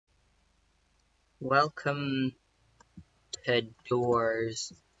Welcome to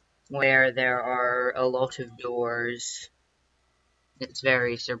doors, where there are a lot of doors. It's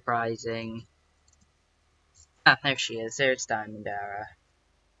very surprising. Ah, there she is. There's Diamond Ara.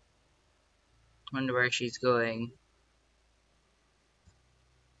 Wonder where she's going.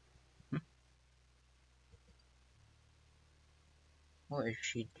 What is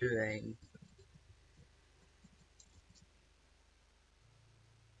she doing?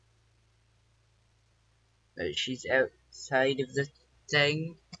 She's outside of the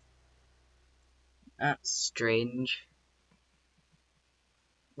thing? That's strange.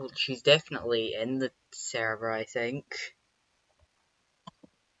 Well, she's definitely in the server, I think.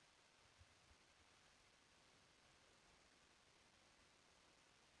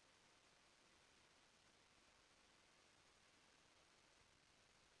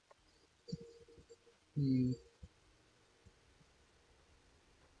 Hmm.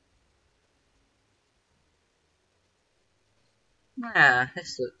 Ah,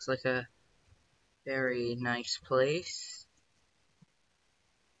 this looks like a very nice place.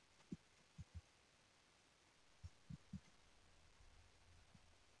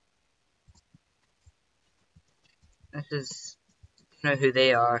 This is... I don't know who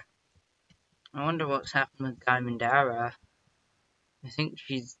they are. I wonder what's happened with Diamond Ara. I think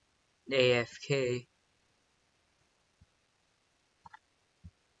she's AFK.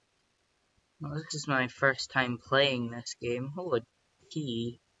 Well, this is my first time playing this game. Oh, a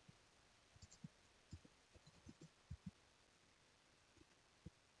key.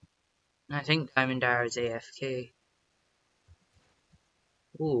 I think Diamond Ara is AFK.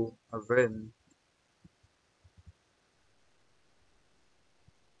 Ooh, a room.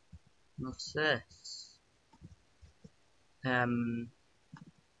 What's this? Wait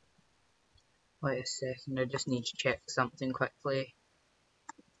a second, I just need to check something quickly.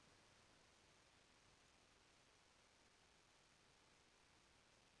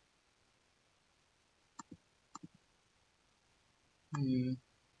 Hmm.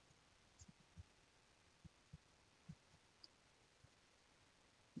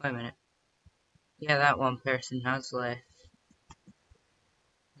 Wait a minute. Yeah, that one person has left.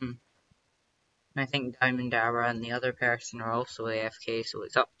 Hmm. I think Diamond Ara and the other person are also AFK, so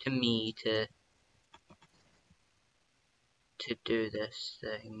it's up to me to do this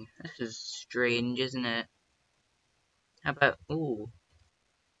thing. This is strange, isn't it? How about... Ooh.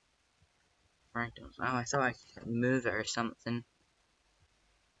 Right. Oh, I thought I could move it or something.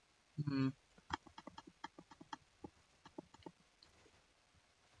 Hmm.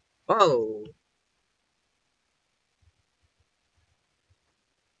 Whoa!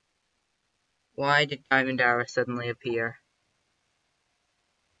 Why did Diamond Arrow suddenly appear?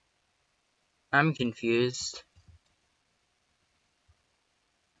 I'm confused.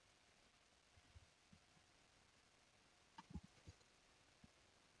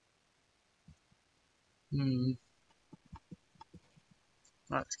 Hmm.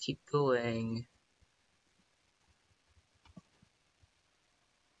 Let's keep going.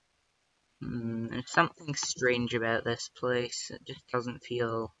 There's something strange about this place. It just doesn't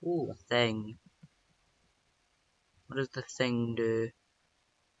feel... Ooh, a thing. What does the thing do?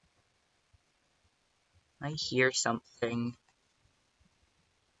 I hear something.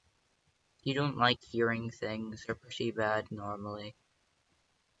 You don't like hearing things. They're pretty bad normally.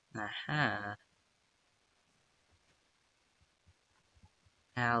 Aha.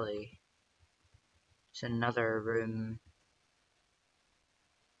 Alley. It's another room.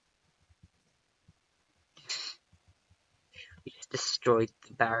 We just destroyed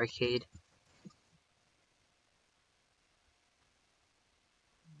the barricade.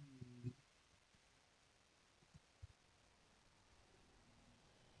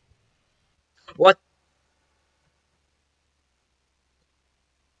 What?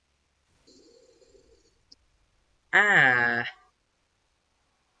 Ah.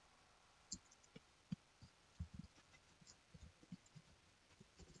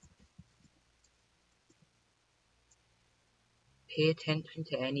 Pay attention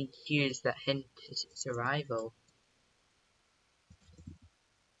to any cues that hint at its arrival.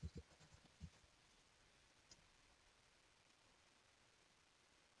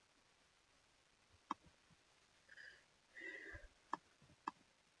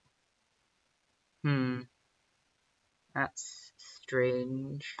 Hmm, that's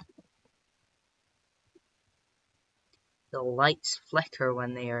strange. The lights flicker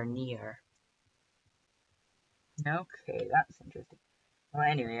when they are near. Okay, that's interesting. Well,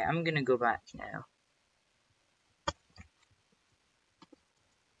 anyway, I'm gonna go back now.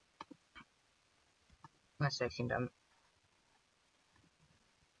 A second,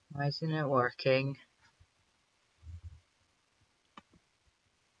 Why isn't it working?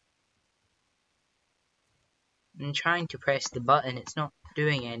 I'm trying to press the button, it's not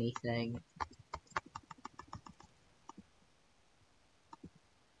doing anything.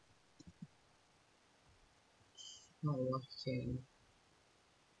 Not working.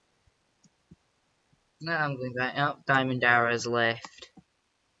 Now I'm going back up. Diamond Arrow's left.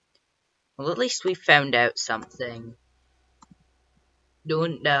 Well, at least we found out something.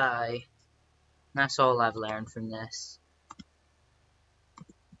 Don't die. That's all I've learned from this.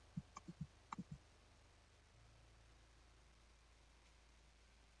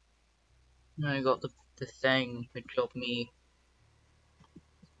 And I got the thing that told me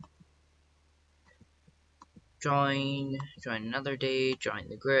join another day, join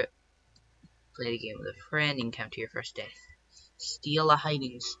the group, play the game with a friend, encounter your first death, steal a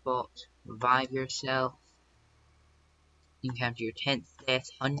hiding spot, revive yourself, encounter your 10th death,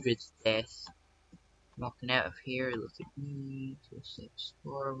 100th death. Walking out of here, look at me, 2 steps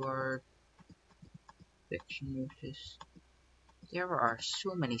forward, eviction notice. There are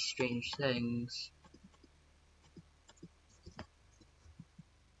so many strange things.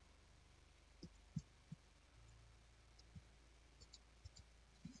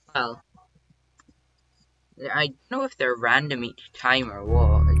 Well, I don't know if they're random each time or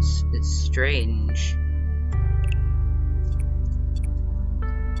what. It's strange.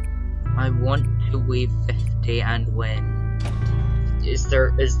 I want to wave 50 and win. Is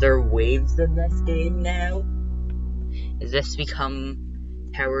there waves in this game now? Has this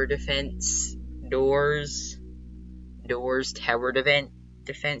become tower defense? Doors, tower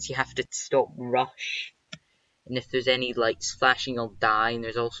defense. You have to stop rush. And if there's any lights flashing, I'll die. And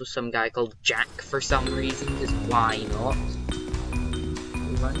there's also some guy called Jack for some reason, because why not?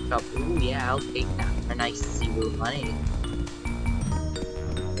 Run up. Ooh, yeah, I'll take that for nice 0 money.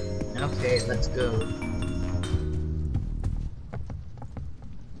 Okay, let's go.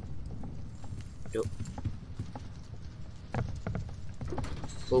 Go.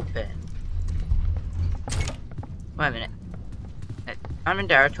 Open. Wait a minute.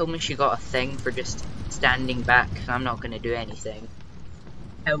 Amandara told me she got a thing for just standing back, so I'm not going to do anything.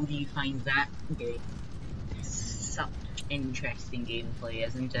 How do you find that game? Such interesting gameplay,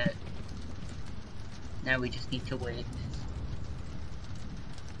 isn't it? Now we just need to wait.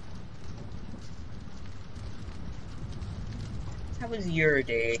 How was your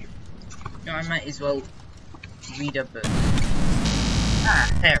day? No, I might as well read a book. Ah,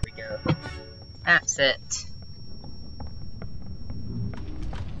 there we go. That's it.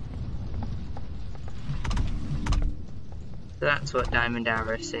 So that's what Diamond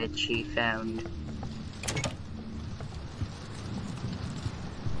Arrow said she found.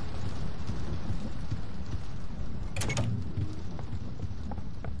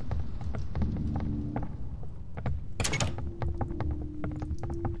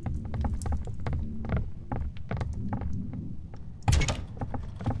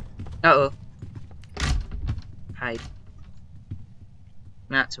 Uh-oh. Hide.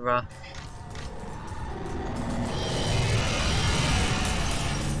 That's rough.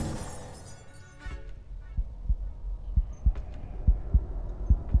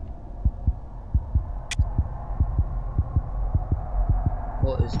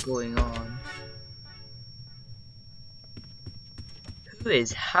 What is going on? Who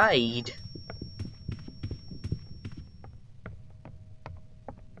is Hyde?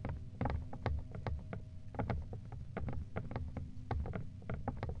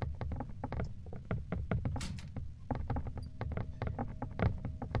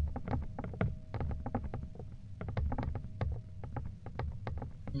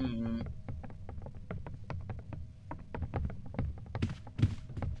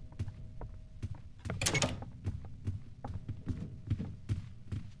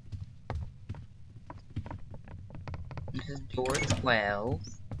 This is door 12.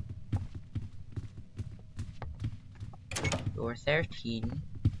 Door 13.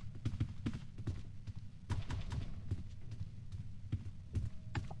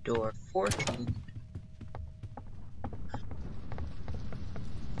 Door 14.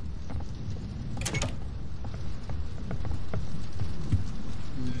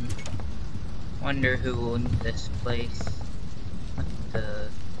 Wonder who owns this place. What the...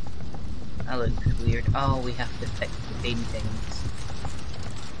 That looks weird. Oh, we have to fix the paintings.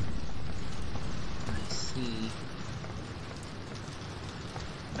 I see.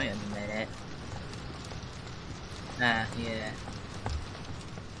 Wait a minute. Ah, yeah.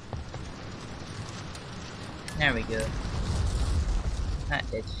 There we go. That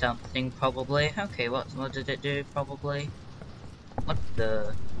did something, probably. Okay, what did it do, probably? What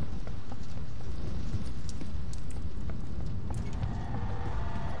the...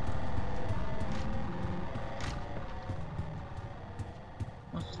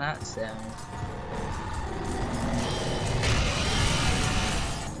 sound?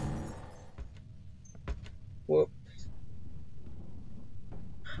 Whoops.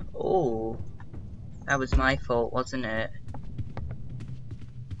 Oh, that was my fault, wasn't it?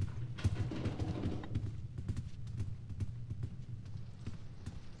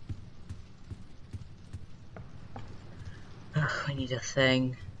 I need a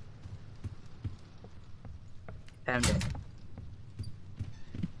thing. Found it.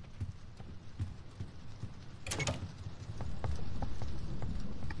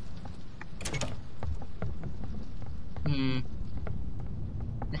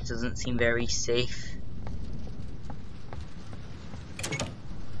 This doesn't seem very safe.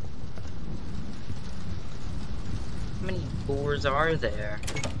 How many doors are there?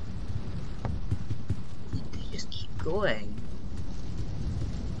 They just keep going.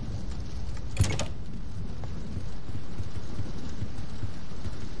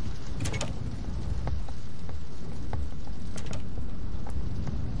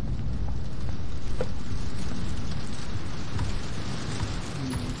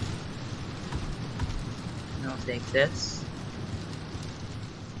 I'll take this.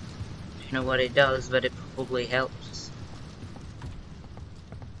 I don't know what it does, but it probably helps.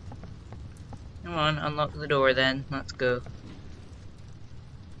 Come on, unlock the door then. Let's go.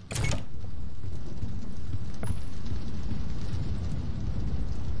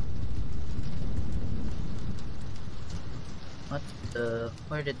 What the?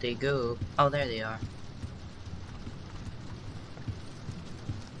 Where did they go? Oh, there they are.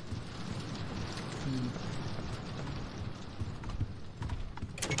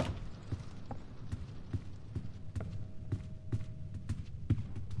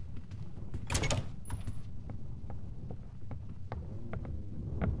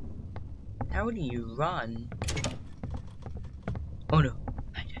 How do you run? Oh no.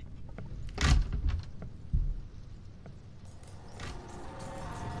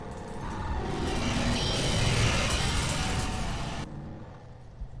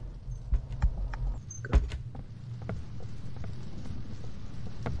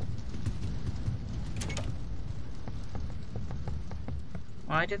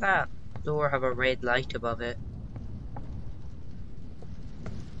 Why did that door have a red light above it?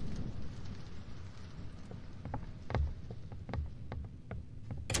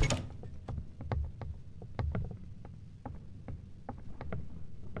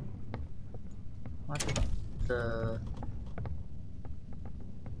 What the?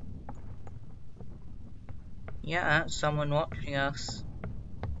 Yeah, someone watching us.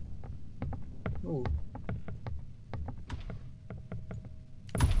 Ooh.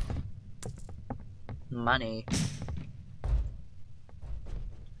 Money.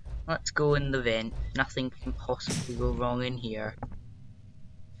 Let's go in the vent. Nothing can possibly go wrong in here.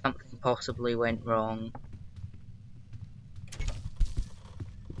 Something possibly went wrong.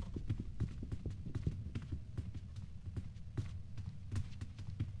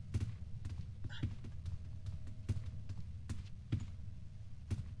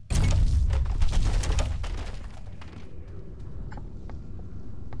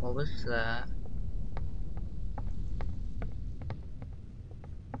 What was that?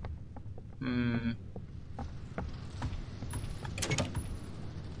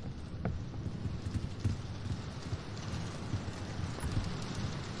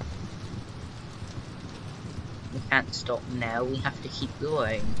 We can't stop now, we have to keep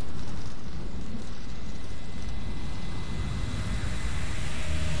going.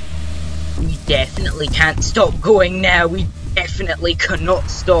 We definitely can't stop going now, we definitely cannot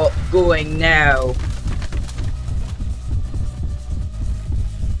stop going now.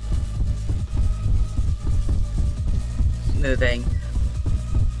 Moving.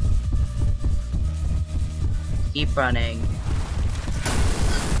 Keep running.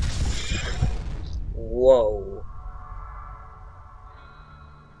 Whoa.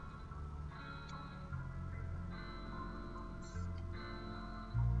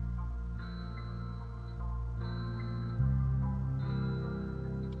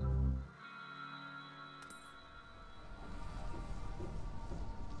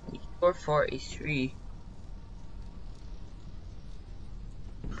 Or 43.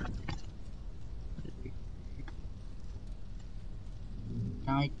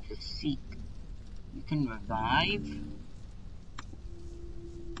 Died to seek. You can revive?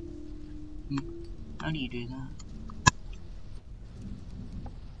 How do you do that?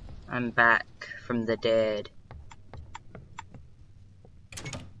 I'm back from the dead.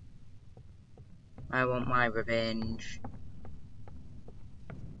 I want my revenge.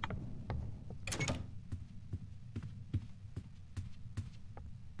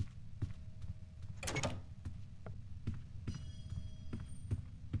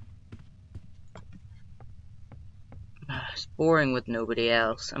 It's boring with nobody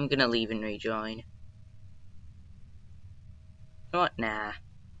else. I'm gonna leave and rejoin. You know what? Nah.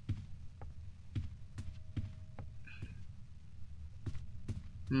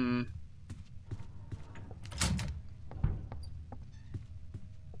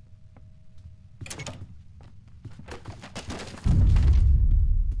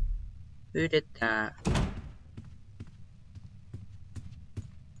 Who did that?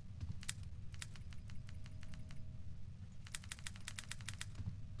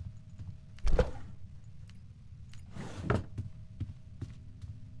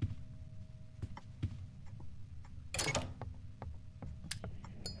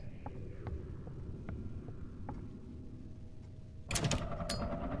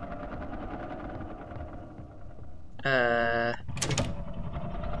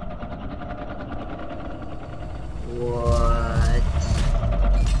 What?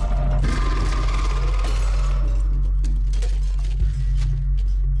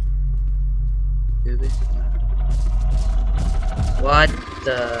 Who is that? What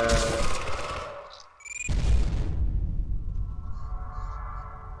the?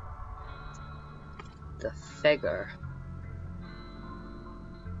 The figure.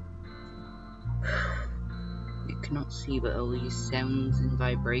 You cannot see, but it'll use sounds and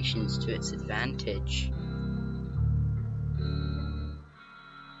vibrations to its advantage.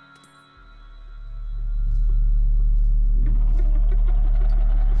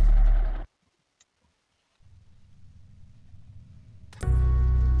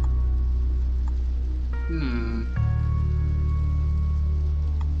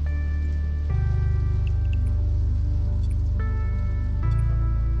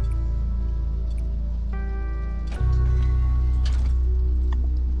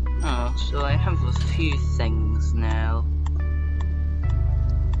 Oh, so I have a few things now.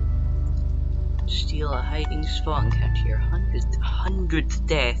 Steal a hiding spot and capture your hundredth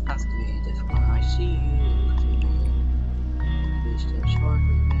death. That's gonna be a difficult one. I see you. Please stay short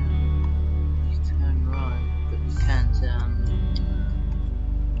again. You can run, but you can't,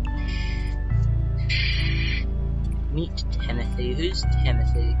 meet Timothy. Who's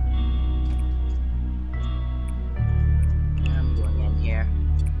Timothy? I'm going in here.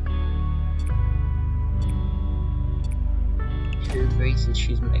 Two braces,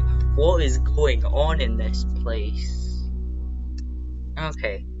 she's like, what is going on in this place?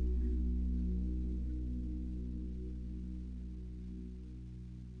 Okay.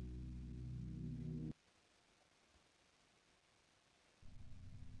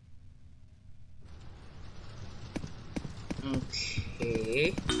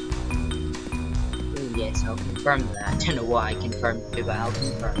 Okay. Oh yes, I'll confirm that. I don't know what I confirmed to, but I'll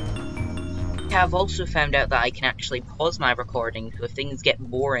confirm. Yeah, I've also found out that I can actually pause my recording, so if things get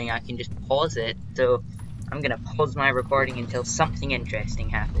boring, I can just pause it. So I'm gonna pause my recording until something interesting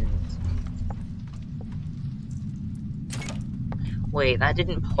happens. Wait, that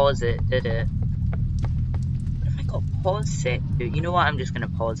didn't pause it, did it? What if I got pause set to? You know what? I'm just gonna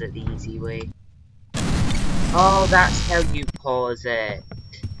pause it the easy way. Oh, that's how you pause it.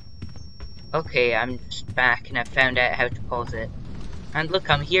 Okay, I'm just back and I found out how to pause it. And look,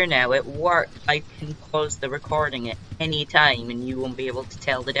 I'm here now, it worked. I can pause the recording at any time and you won't be able to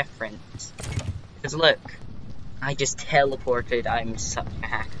tell the difference. Because look, I just teleported. I'm such a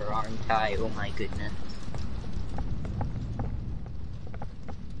hacker, aren't I? Oh my goodness.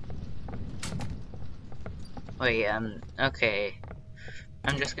 Wait, okay.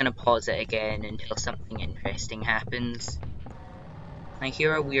 I'm just gonna pause it again until something interesting happens. I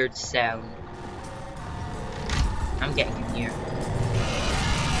hear a weird sound. I'm getting in here.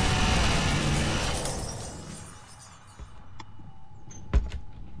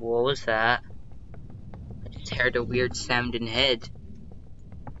 What was that? I just heard a weird sounding head.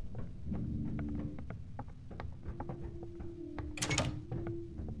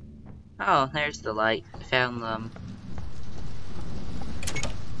 Oh, there's the light. I found them.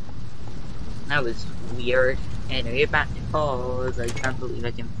 That was weird. Anyway, back to pause. I can't believe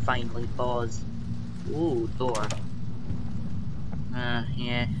I can finally pause. Ooh, door.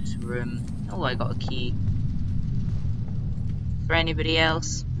 Yeah, it's a room. Oh, I got a key. For anybody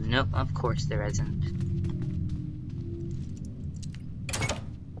else? Nope, of course there isn't.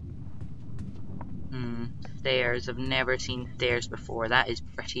 Stairs. I've never seen stairs before. That is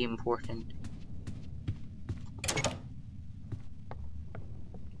pretty important.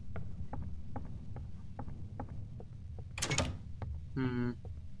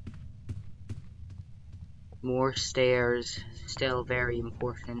 More stairs. Still very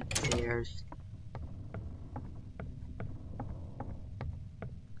important stairs.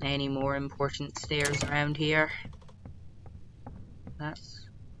 Any more important stairs around here? That's...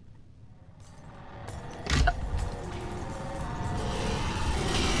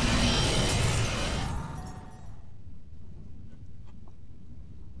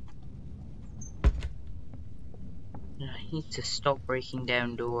 I need to stop breaking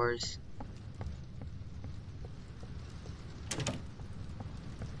down doors.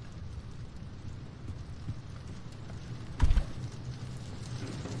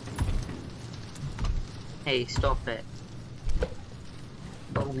 Hey, stop it.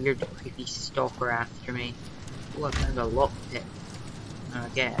 Got a weird creepy stalker after me. Look, there's a lockpick. Oh,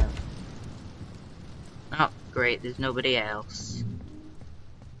 get out. Oh, great, there's nobody else.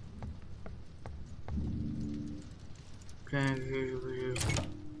 There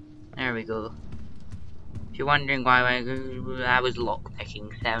we go. If you're wondering why I was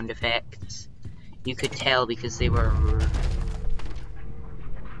lockpicking sound effects, you could tell because they were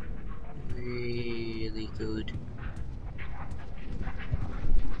really good.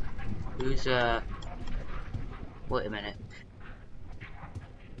 Who's wait a minute.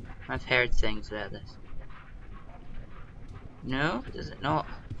 I've heard things about this. No? Does it not?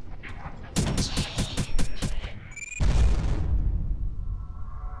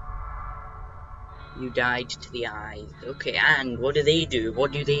 You died to the eyes. Okay, and what do they do?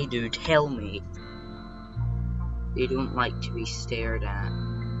 What do they do? Tell me. They don't like to be stared at.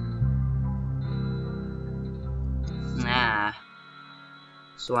 Nah.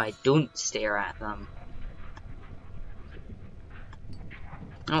 So I don't stare at them.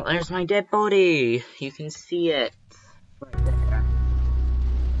 Oh, there's my dead body! You can see it. Right there.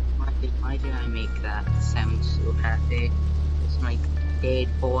 Why did I make that sound so happy? It's my dead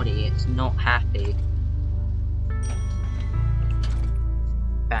body, it's not happy.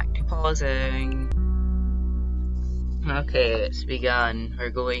 Back to pausing. Okay, it's begun. We're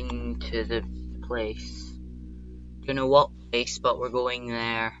going to the place. Don't know what place, but we're going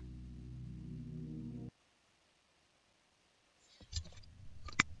there.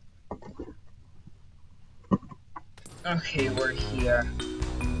 Okay, we're here.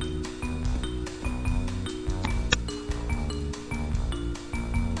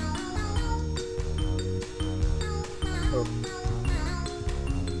 Oh.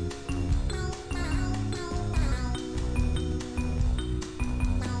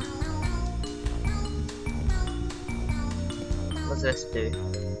 What's this do?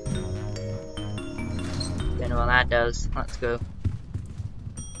 Don't know what that does. Let's go.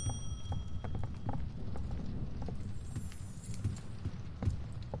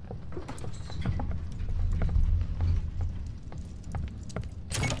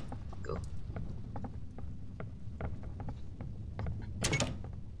 Go.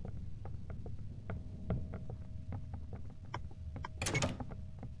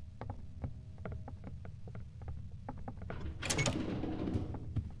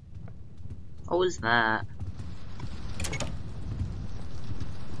 What was that?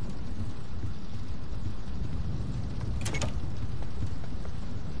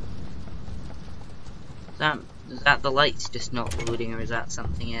 Is that the lights just not loading, or is that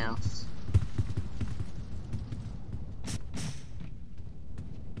something else?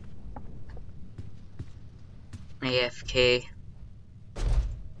 AFK.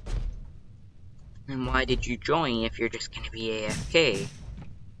 Then why did you join if you're just gonna be AFK?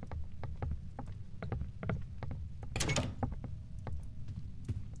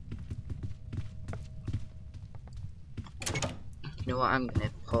 You know what, I'm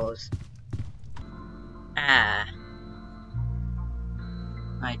gonna pause. Ah.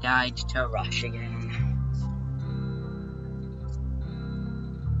 I died to rush again.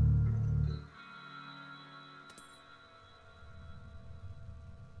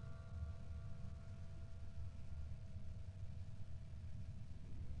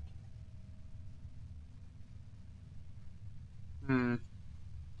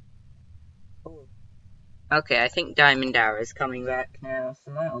 Okay, I think Diamond Hour is coming back now,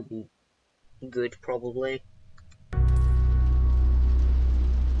 so that'll be good, probably.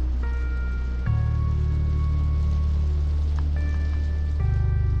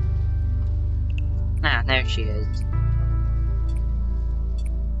 Ah, there she is.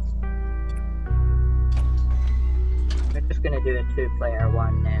 We're just gonna do a 2-player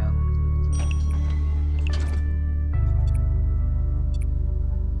one now.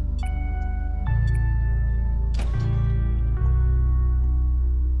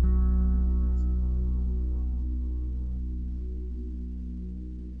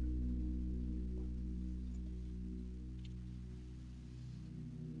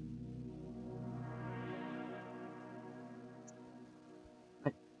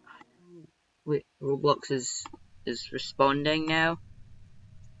 Wait, Roblox is responding now?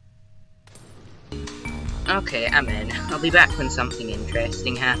 Okay, I'm in. I'll be back when something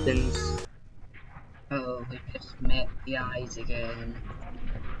interesting happens. Oh, we just met the eyes again.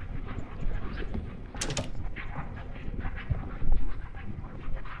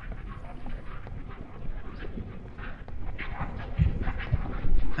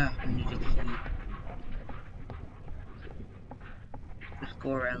 Oh, I need a key. Just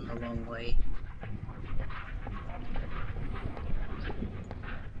go around the long way.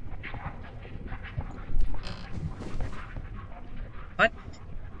 What?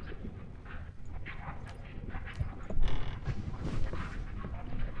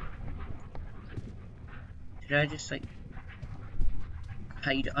 Did I just, like,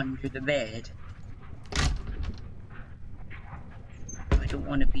 hide under the bed? I don't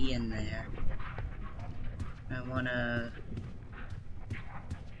want to be in there. I want to...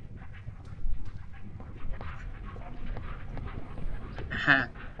 Aha.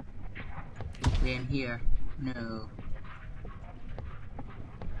 They in here? No.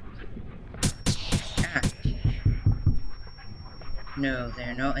 Ah. No,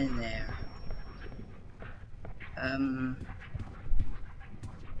 they're not in there.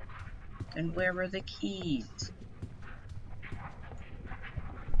 Then where were the keys?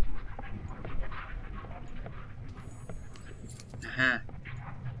 Aha.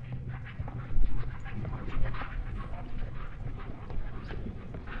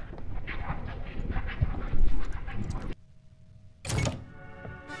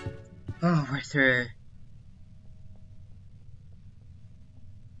 Oh, we're through.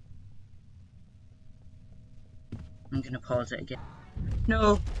 I'm gonna pause it again.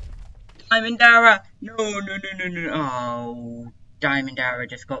 No! Diamond Dara! No, no, no, no, no. Oh, Diamond Dara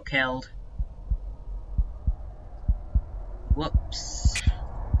just got killed. Whoops.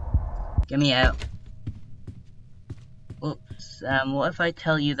 Get me out. Whoops. What if I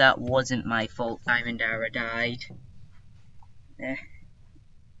tell you that wasn't my fault? Diamond Dara died.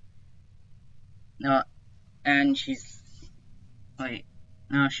 No, and she's... Wait.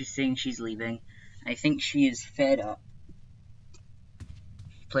 No, she's saying she's leaving. I think she is fed up.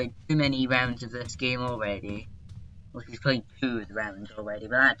 She's played too many rounds of this game already. Well, she's played 2 rounds already,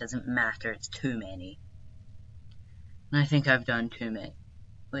 but that doesn't matter, it's too many. And I think I've done too many.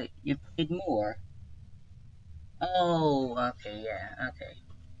 Wait, you played more? Oh, okay, yeah, okay.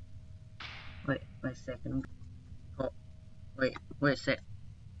 Wait a second. Wait a sec.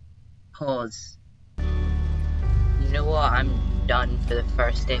 Pause. You know what? I'm done for the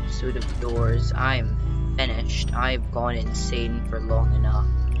first episode of Doors. I'm finished. I've gone insane for long enough.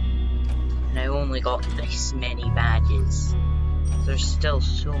 And I only got this many badges. There's still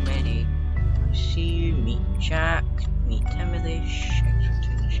so many. I see you, meet Jack, meet Timothy,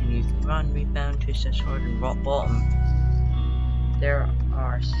 exhortation, you can run, rebound, twist this hard, and rock bottom. There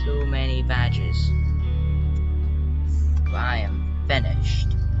are so many badges. I am finished.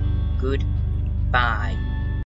 Goodbye.